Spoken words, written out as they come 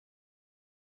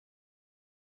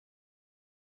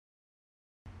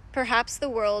Perhaps the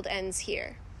World Ends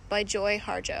Here, by Joy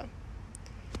Harjo.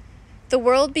 The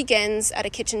world begins at a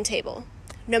kitchen table.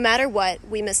 No matter what,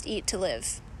 we must eat to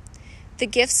live. The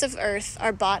gifts of earth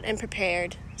are bought and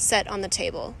prepared, set on the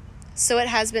table. So it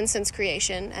has been since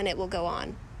creation, and it will go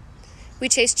on. We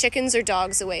chase chickens or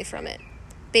dogs away from it.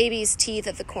 Babies teeth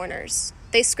at the corners.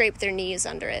 They scrape their knees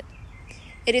under it.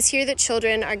 It is here that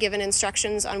children are given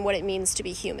instructions on what it means to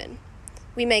be human.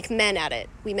 We make men at it.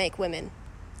 We make women.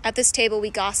 At this table,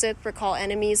 we gossip, recall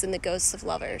enemies, and the ghosts of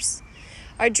lovers.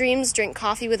 Our dreams drink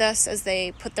coffee with us as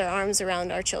they put their arms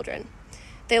around our children.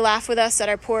 They laugh with us at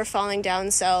our poor falling down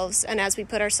selves and as we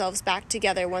put ourselves back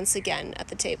together once again at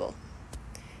the table.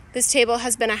 This table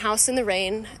has been a house in the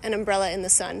rain, an umbrella in the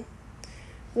sun.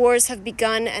 Wars have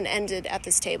begun and ended at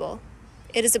this table.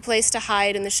 It is a place to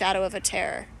hide in the shadow of a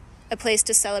terror, a place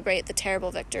to celebrate the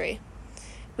terrible victory.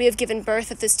 We have given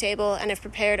birth at this table and have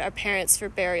prepared our parents for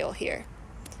burial here.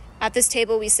 At this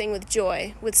table we sing with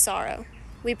joy, with sorrow.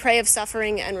 We pray of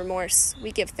suffering and remorse.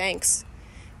 We give thanks.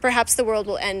 Perhaps the world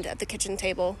will end at the kitchen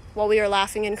table, while we are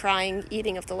laughing and crying,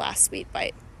 eating of the last sweet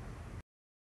bite.